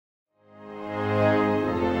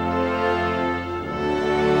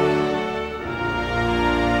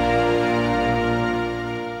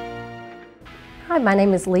my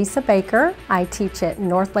name is Lisa Baker. I teach at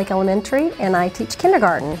Northlake Elementary and I teach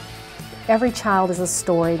kindergarten. Every child is a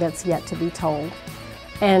story that's yet to be told.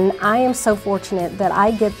 And I am so fortunate that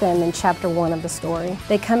I get them in chapter 1 of the story.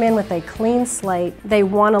 They come in with a clean slate. They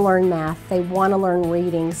want to learn math. They want to learn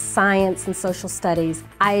reading, science, and social studies.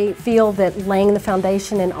 I feel that laying the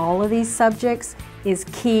foundation in all of these subjects is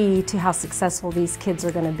key to how successful these kids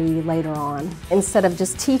are going to be later on. Instead of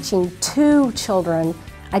just teaching to children,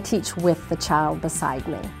 I teach with the child beside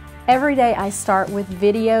me. Every day I start with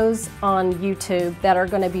videos on YouTube that are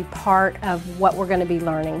going to be part of what we're going to be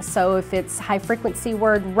learning. So if it's high frequency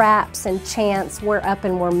word raps and chants, we're up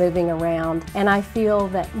and we're moving around. And I feel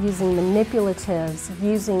that using manipulatives,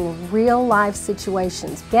 using real life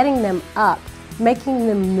situations, getting them up, making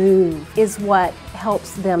them move is what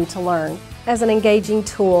helps them to learn. As an engaging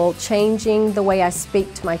tool, changing the way I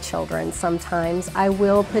speak to my children. Sometimes I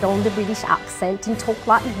will put on the British accent and talk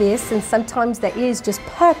like this, and sometimes there is just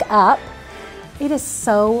perk up. It is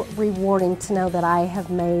so rewarding to know that I have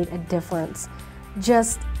made a difference.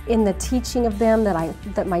 Just in the teaching of them,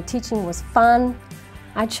 that my teaching was fun.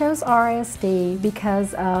 I chose RISD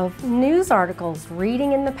because of news articles,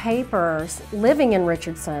 reading in the papers, living in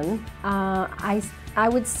Richardson. I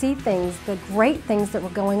would see things, the great things that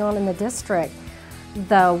were going on in the district,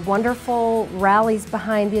 the wonderful rallies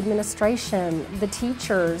behind the administration, the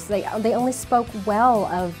teachers. They only spoke well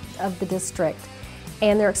of the district,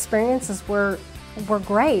 and their experiences were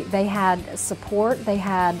great. They had support, they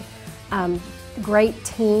had great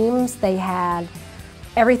teams, they had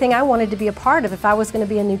everything I wanted to be a part of. If I was going to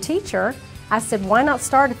be a new teacher, I said, why not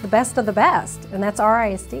start at the best of the best? And that's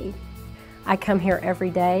RISD. I come here every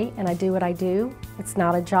day and I do what I do. It's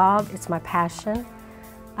not a job, it's my passion.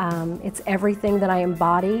 It's everything that I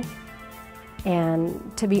embody.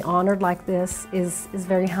 And to be honored like this is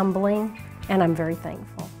very humbling, and I'm very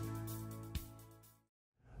thankful.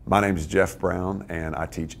 My name is Jeff Brown, and I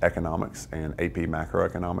teach economics and AP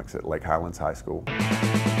macroeconomics at Lake Highlands High School.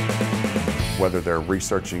 Whether they're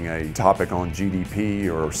researching a topic on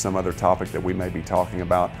GDP or some other topic that we may be talking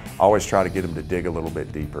about, I always try to get them to dig a little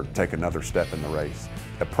bit deeper, take another step in the race.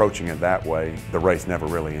 Approaching it that way, the race never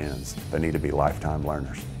really ends. They need to be lifetime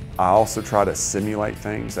learners. I also try to simulate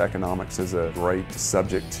things. Economics is a great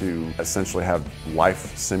subject to essentially have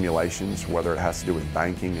life simulations, whether it has to do with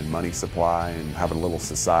banking and money supply, and having a little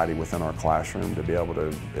society within our classroom to be able to,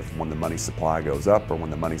 if when the money supply goes up or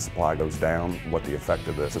when the money supply goes down, what the effect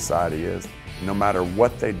of the society is. No matter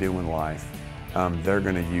what they do in life, they're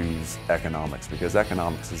going to use economics, because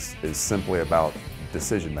economics is simply about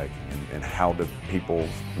decision making and how do people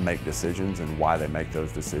make decisions and why they make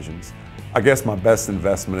those decisions. I guess my best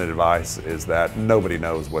investment advice is that nobody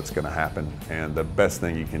knows what's going to happen, and the best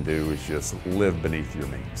thing you can do is just live beneath your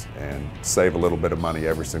means and save a little bit of money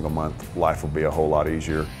every single month. Life will be a whole lot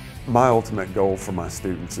easier. My ultimate goal for my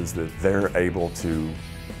students is that they're able to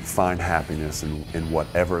find happiness in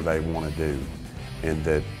whatever they want to do, and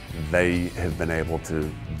that they have been able to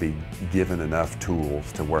be given enough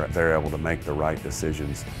tools to where they're able to make the right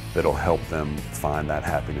decisions that'll help them find that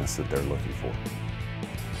happiness that they're looking for.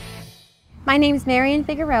 My name is Marion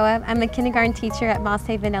Figueroa. I'm a kindergarten teacher at Moss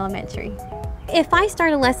Haven Elementary. If I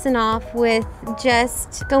start a lesson off with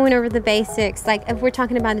just going over the basics, like if we're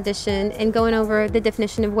talking about addition and going over the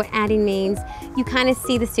definition of what adding means, you kind of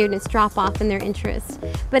see the students drop off in their interest.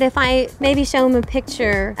 But if I maybe show them a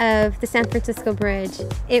picture of the San Francisco Bridge,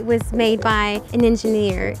 it was made by an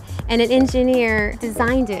engineer, and an engineer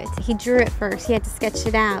designed it. He drew it first, he had to sketch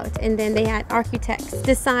it out, and then they had architects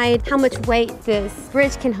decide how much weight this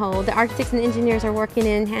bridge can hold. The architects and engineers are working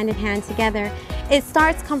in hand together. It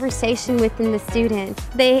starts conversation within the students.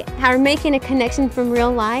 They are making a connection from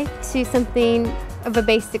real life to something of a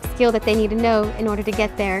basic skill that they need to know in order to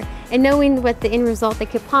get there. And knowing what the end result they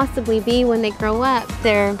could possibly be when they grow up,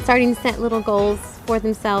 they're starting to set little goals for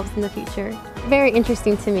themselves in the future. Very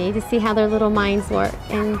interesting to me to see how their little minds work.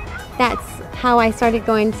 And that's how I started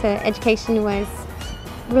going to education, was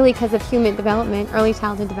really because of human development, early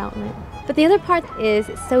childhood development. But the other part is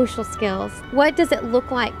social skills. What does it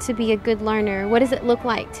look like to be a good learner? What does it look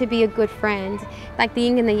like to be a good friend? Like the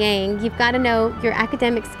yin and the yang. You've got to know your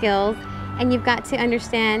academic skills, and you've got to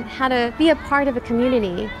understand how to be a part of a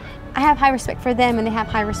community. I have high respect for them, and they have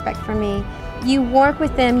high respect for me. You work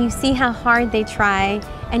with them, you see how hard they try,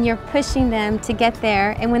 and you're pushing them to get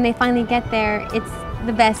there. And when they finally get there, it's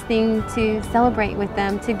the best thing to celebrate with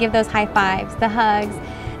them, to give those high fives, the hugs,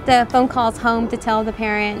 the phone calls home to tell the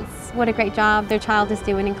parents what a great job their child is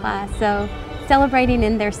doing in class. So celebrating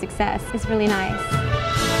in their success is really nice.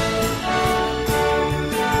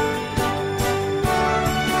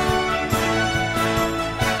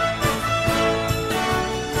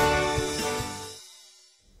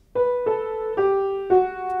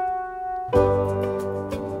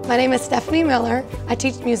 My name is Stephanie Miller. I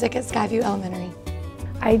teach music at Skyview Elementary.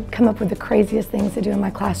 I come up with the craziest things to do in my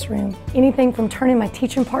classroom. Anything from turning my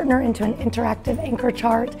teaching partner into an interactive anchor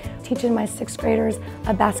chart, teaching my 6th graders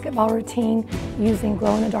a basketball routine using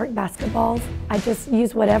glow-in-the-dark basketballs. I just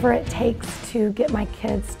use whatever it takes to get my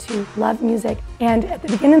kids to love music. And at the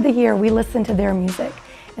beginning of the year, we listen to their music.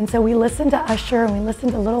 And so we listen to Usher, and we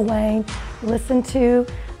listen to Lil Wayne, we listen to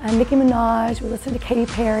Nicki Minaj, we listen to Katy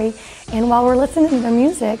Perry. And while we're listening to their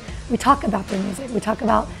music, we talk about their music. We talk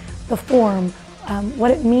about the form, what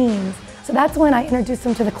it means. So that's when I introduce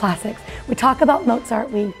them to the classics. We talk about Mozart,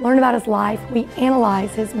 we learn about his life, we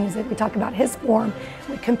analyze his music, we talk about his form,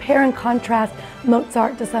 we compare and contrast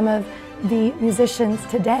Mozart to some of the musicians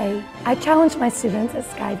today. I challenge my students at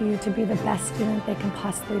Skyview to be the best student they can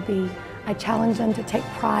possibly be. I challenge them to take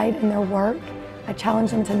pride in their work. I challenge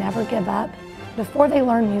them to never give up. Before they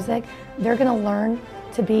learn music, they're going to learn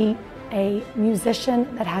to be a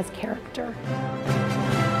musician that has character.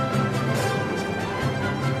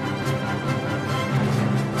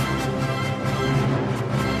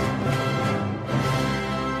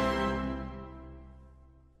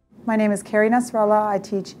 My name is Cari Nasrallah. I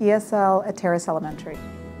teach ESL at Terrace Elementary.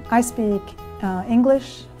 I speak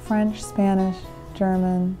English, French, Spanish,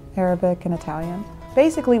 German, Arabic, and Italian.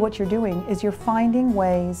 Basically what you're doing is you're finding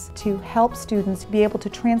ways to help students be able to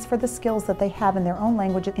transfer the skills that they have in their own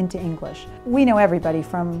language into English. We know everybody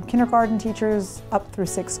from kindergarten teachers up through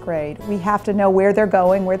 6th grade. We have to know where they're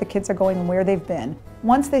going, where the kids are going, and where they've been.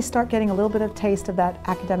 Once they start getting a little bit of taste of that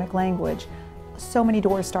academic language, so many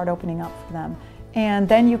doors start opening up for them. And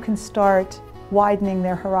then you can start widening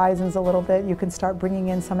their horizons a little bit. You can start bringing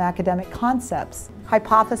in some academic concepts.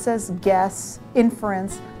 Hypothesis, guess,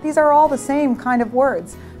 inference, these are all the same kind of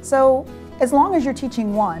words. So as long as you're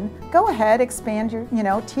teaching one, go ahead, expand your,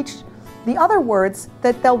 teach the other words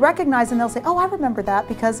that they'll recognize, and they'll say, oh, I remember that,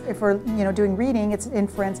 because if we're doing reading, it's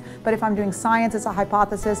inference, but if I'm doing science, it's a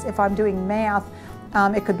hypothesis. If I'm doing math,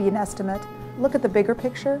 it could be an estimate. Look at the bigger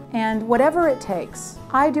picture, and whatever it takes.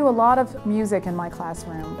 I do a lot of music in my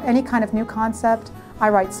classroom. Any kind of new concept, I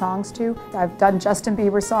write songs to. I've done Justin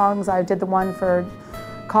Bieber songs. I did the one for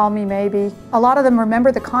Call Me Maybe. A lot of them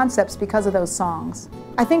remember the concepts because of those songs.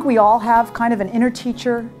 I think we all have kind of an inner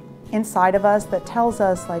teacher inside of us that tells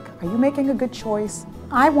us, like, are you making a good choice?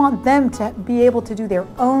 I want them to be able to do their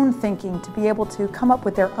own thinking, to be able to come up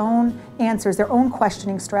with their own answers, their own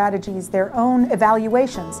questioning strategies, their own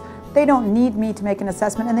evaluations. They don't need me to make an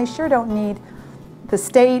assessment, and they sure don't need the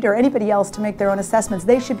state or anybody else to make their own assessments.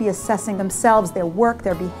 They should be assessing themselves, their work,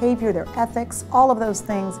 their behavior, their ethics, all of those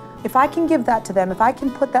things. If I can give that to them, if I can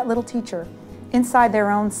put that little teacher inside their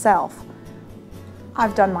own self,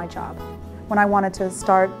 I've done my job. When I wanted to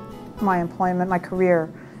start my employment, my career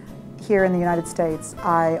here in the United States,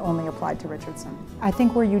 I only applied to Richardson. I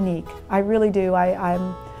think we're unique. I really do.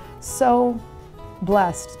 I'm so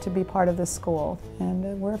blessed to be part of this school,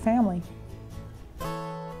 and we're a family.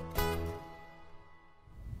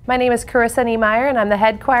 My name is Carisa Niemeyer, and I'm the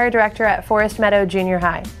head choir director at Forest Meadow Junior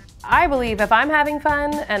High. I believe if I'm having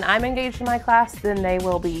fun and I'm engaged in my class, then they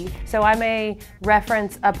will be. So I may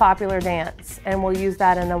reference a popular dance, and we'll use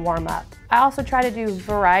that in a warm-up. I also try to do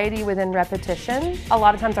variety within repetition. A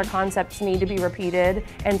lot of times our concepts need to be repeated,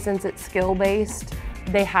 and since it's skill-based,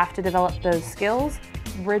 they have to develop those skills.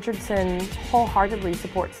 Richardson wholeheartedly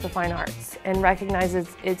supports the fine arts and recognizes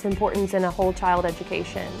its importance in a whole child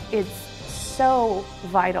education. It's so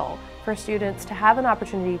vital for students to have an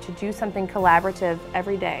opportunity to do something collaborative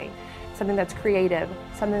every day, something that's creative,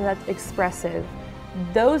 something that's expressive.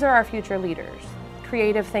 Those are our future leaders,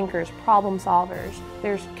 creative thinkers, problem solvers.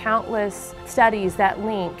 There's countless studies that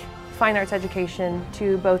link fine arts education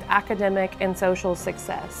to both academic and social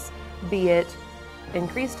success, be it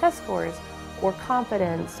increased test scores, or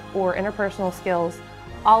confidence, or interpersonal skills.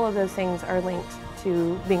 All of those things are linked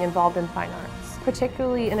to being involved in fine arts,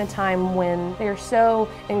 particularly in a time when they're so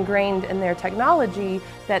ingrained in their technology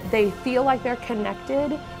that they feel like they're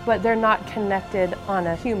connected, but they're not connected on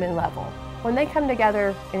a human level. When they come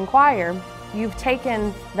together in choir, you've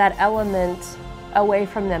taken that element away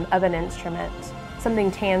from them of an instrument,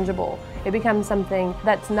 something tangible. It becomes something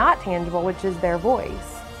that's not tangible, which is their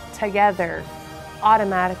voice. Together,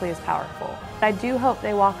 automatically is powerful. I do hope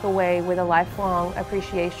they walk away with a lifelong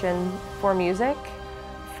appreciation for music,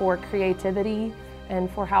 for creativity, and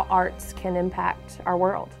for how arts can impact our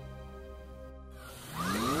world.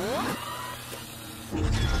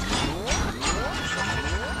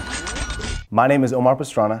 My name is Omar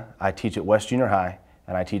Pastrana. I teach at West Junior High,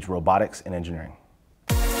 and I teach robotics and engineering.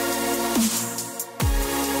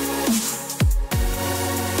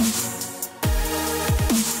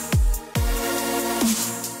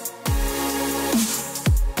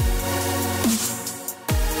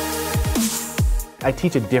 I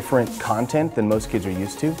teach a different content than most kids are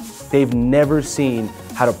used to. They've never seen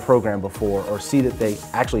how to program before or see that they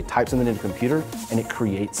actually type something into a computer and it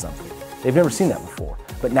creates something. They've never seen that before,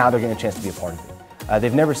 but now they're getting a chance to be a part of it.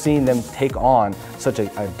 They've never seen them take on such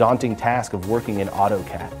a daunting task of working in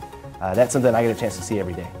AutoCAD. That's something I get a chance to see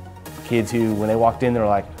every day. Kids who, when they walked in, they're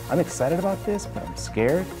like, I'm excited about this, but I'm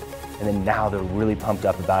scared. And then now they're really pumped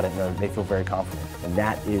up about it and they feel very confident. And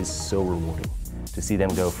that is so rewarding to see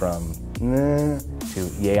them go from to,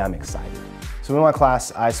 yeah, I'm excited. So in my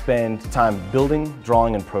class, I spend time building,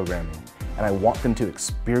 drawing, and programming. And I want them to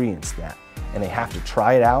experience that. And they have to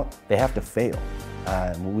try it out, they have to fail.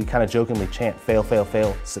 We kind of jokingly chant, fail, fail,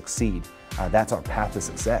 fail, succeed. That's our path to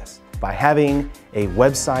success. By having a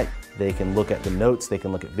website, they can look at the notes, they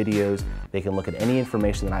can look at videos, they can look at any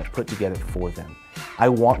information that I've put together for them. I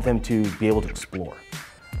want them to be able to explore.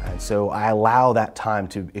 And so I allow that time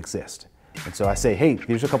to exist. And so I say, hey,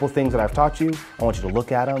 here's a couple things that I've taught you, I want you to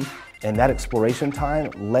look at them. And that exploration time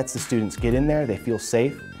lets the students get in there, they feel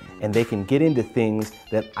safe, and they can get into things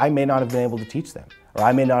that I may not have been able to teach them, or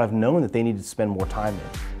I may not have known that they needed to spend more time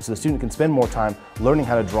in. So the student can spend more time learning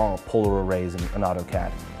how to draw polar arrays in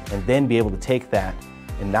AutoCAD, and then be able to take that,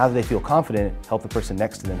 and now that they feel confident, help the person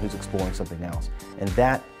next to them who's exploring something else. And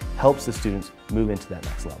that helps the students move into that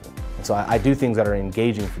next level. And so I do things that are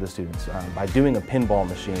engaging for the students. By doing a pinball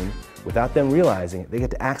machine, without them realizing it, they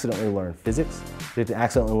get to accidentally learn physics, they get to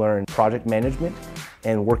accidentally learn project management,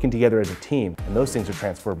 and working together as a team. And those things are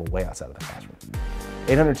transferable way outside of the classroom.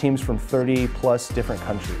 800 teams from 30 plus different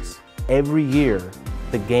countries. Every year,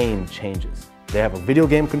 the game changes. They have a video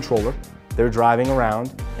game controller, they're driving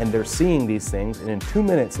around, and they're seeing these things, and in 2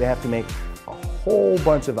 minutes, they have to make a whole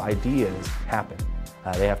bunch of ideas happen.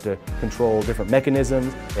 They have to control different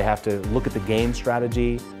mechanisms, they have to look at the game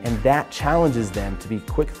strategy, and that challenges them to be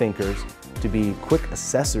quick thinkers, to be quick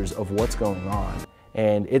assessors of what's going on.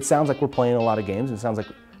 And it sounds like we're playing a lot of games, and it sounds like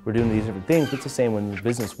we're doing these different things, but it's the same in the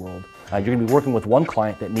business world. You're gonna be working with one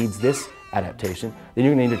client that needs this adaptation, then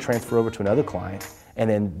you're gonna need to transfer over to another client, and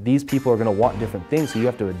then these people are gonna want different things, so you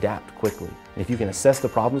have to adapt quickly. And if you can assess the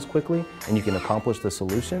problems quickly, and you can accomplish the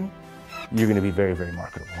solution, you're gonna be very, very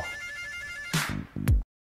marketable.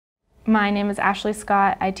 My name is Ashley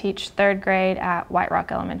Scott. I teach 3rd grade at White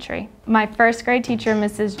Rock Elementary. My 1st grade teacher,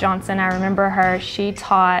 Mrs. Johnson, I remember her, she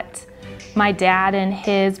taught my dad and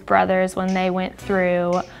his brothers when they went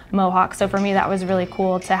through Mohawk. So for me, that was really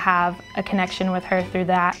cool to have a connection with her through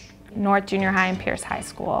that. North Junior High and Pierce High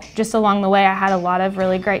School. Just along the way, I had a lot of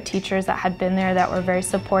really great teachers that had been there that were very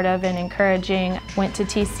supportive and encouraging. Went to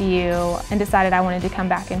TCU and decided I wanted to come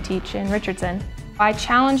back and teach in Richardson. I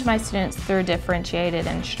challenge my students through differentiated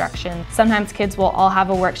instruction. Sometimes kids will all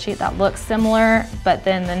have a worksheet that looks similar, but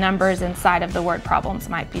then the numbers inside of the word problems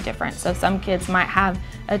might be different. So some kids might have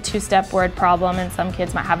a 2-step word problem and some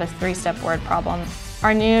kids might have a 3-step word problem.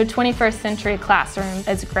 Our new 21st century classroom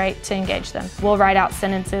is great to engage them. We'll write out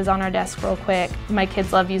sentences on our desk real quick. My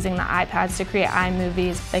kids love using the iPads to create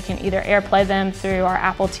iMovies. They can either AirPlay them through our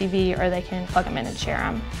Apple TV or they can plug them in and share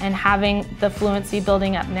them. And having the fluency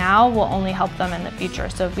building up now will only help them in the future.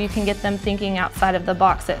 So if we can get them thinking outside of the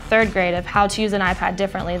box at 3rd grade of how to use an iPad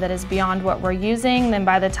differently that is beyond what we're using, then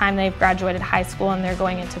by the time they've graduated high school and they're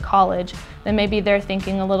going into college, then maybe they're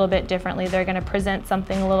thinking a little bit differently. They're going to present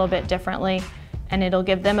something a little bit differently, and it'll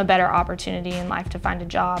give them a better opportunity in life to find a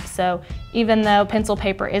job. So even though pencil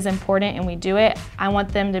paper is important and we do it, I want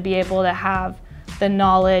them to be able to have the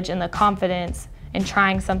knowledge and the confidence in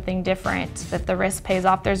trying something different. If the risk pays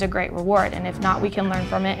off, there's a great reward, and if not, we can learn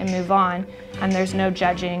from it and move on, and there's no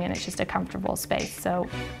judging, and it's just a comfortable space. So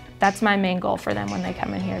that's my main goal for them when they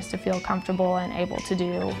come in here, is to feel comfortable and able to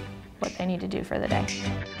do what they need to do for the day.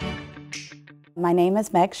 My name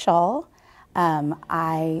is Meg Shull.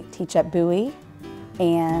 I teach at Bowie,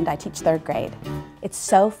 and I teach 3rd grade. It's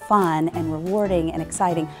so fun and rewarding and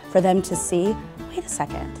exciting for them to see, wait a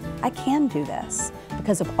second, I can do this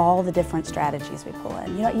because of all the different strategies we pull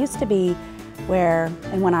in. You know, it used to be where,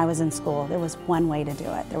 and when I was in school, there was one way to do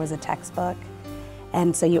it. There was a textbook,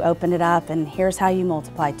 and so you opened it up and here's how you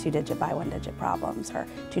multiply 2-digit by 1-digit problems, or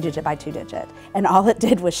 2-digit by 2-digit. And all it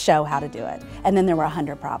did was show how to do it. And then there were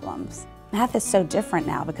 100 problems. Math is so different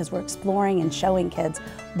now because we're exploring and showing kids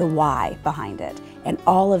the why behind it and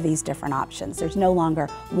all of these different options. There's no longer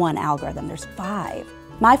one algorithm, there's 5.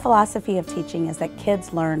 My philosophy of teaching is that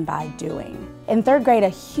kids learn by doing. In 3rd grade, a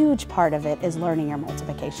huge part of it is learning your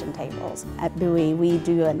multiplication tables. At Bowie, we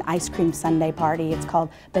do an ice cream sundae party. It's called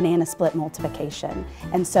banana split multiplication.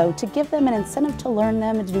 And so to give them an incentive to learn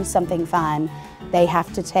them and to do something fun, they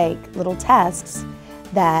have to take little tests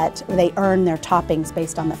that they earn their toppings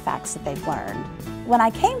based on the facts that they've learned. When I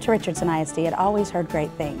came to Richardson ISD, I'd always heard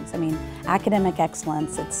great things. I mean, academic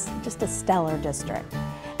excellence, it's just a stellar district.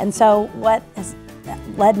 And so what has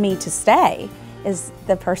led me to stay is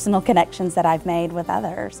the personal connections that I've made with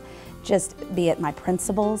others. Just be it my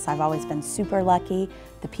principals, I've always been super lucky,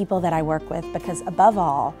 the people that I work with, because above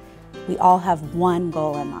all, we all have one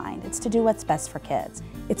goal in mind. It's to do what's best for kids.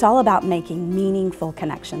 It's all about making meaningful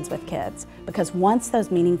connections with kids, because once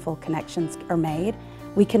those meaningful connections are made,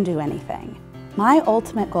 we can do anything. My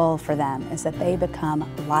ultimate goal for them is that they become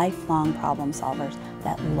lifelong problem solvers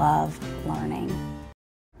that love learning.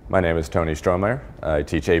 My name is Tony Strohmeyer. I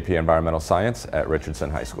teach AP Environmental Science at Richardson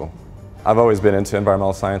High School. I've always been into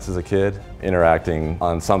environmental science as a kid. Interacting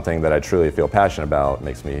on something that I truly feel passionate about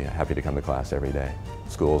makes me happy to come to class every day.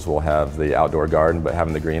 Schools will have the outdoor garden, but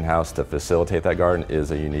having the greenhouse to facilitate that garden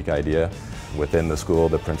is a unique idea. Within the school,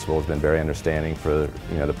 the principal has been very understanding for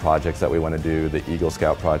the projects that we want to do, the Eagle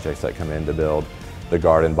Scout projects that come in to build the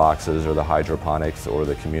garden boxes or the hydroponics, or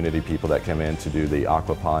the community people that come in to do the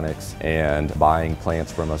aquaponics and buying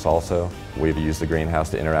plants from us also. We've used the greenhouse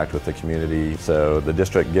to interact with the community. So the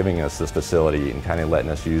district giving us this facility and kind of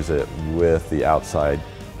letting us use it with the outside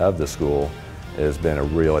of the school has been a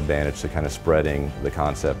real advantage to kind of spreading the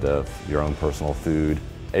concept of your own personal food.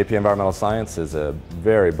 AP Environmental Science is a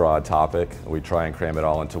very broad topic. We try and cram it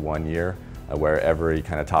all into 1 year, where every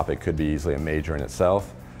kind of topic could be easily a major in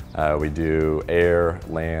itself. We do air,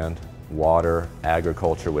 land, water,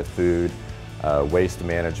 agriculture with food, waste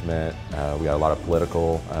management. We got a lot of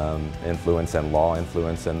political influence and law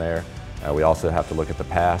influence in there. We also have to look at the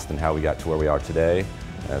past and how we got to where we are today.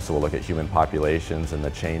 So we'll look at human populations and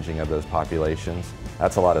the changing of those populations.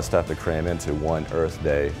 That's a lot of stuff to cram into one Earth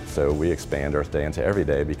Day. So we expand Earth Day into every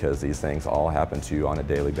day, because these things all happen to you on a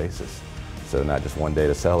daily basis. So not just one day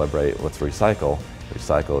to celebrate, let's recycle.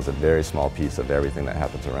 Recycle is a very small piece of everything that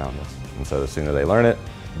happens around us. And so the sooner they learn it,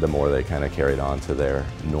 the more they kind of carry it on to their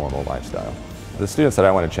normal lifestyle. The students that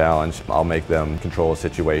I want to challenge, I'll make them control a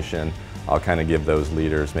situation. I'll kind of give those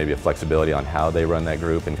leaders maybe a flexibility on how they run that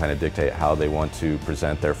group and kind of dictate how they want to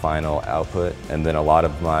present their final output. And then a lot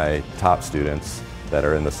of my top students that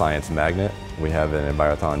are in the science magnet, we have an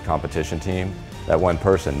Envirothon competition team. That one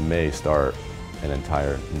person may start an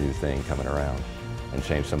entire new thing coming around and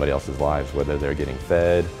change somebody else's lives, whether they're getting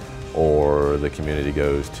fed or the community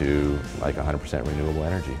goes to like 100% renewable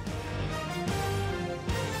energy.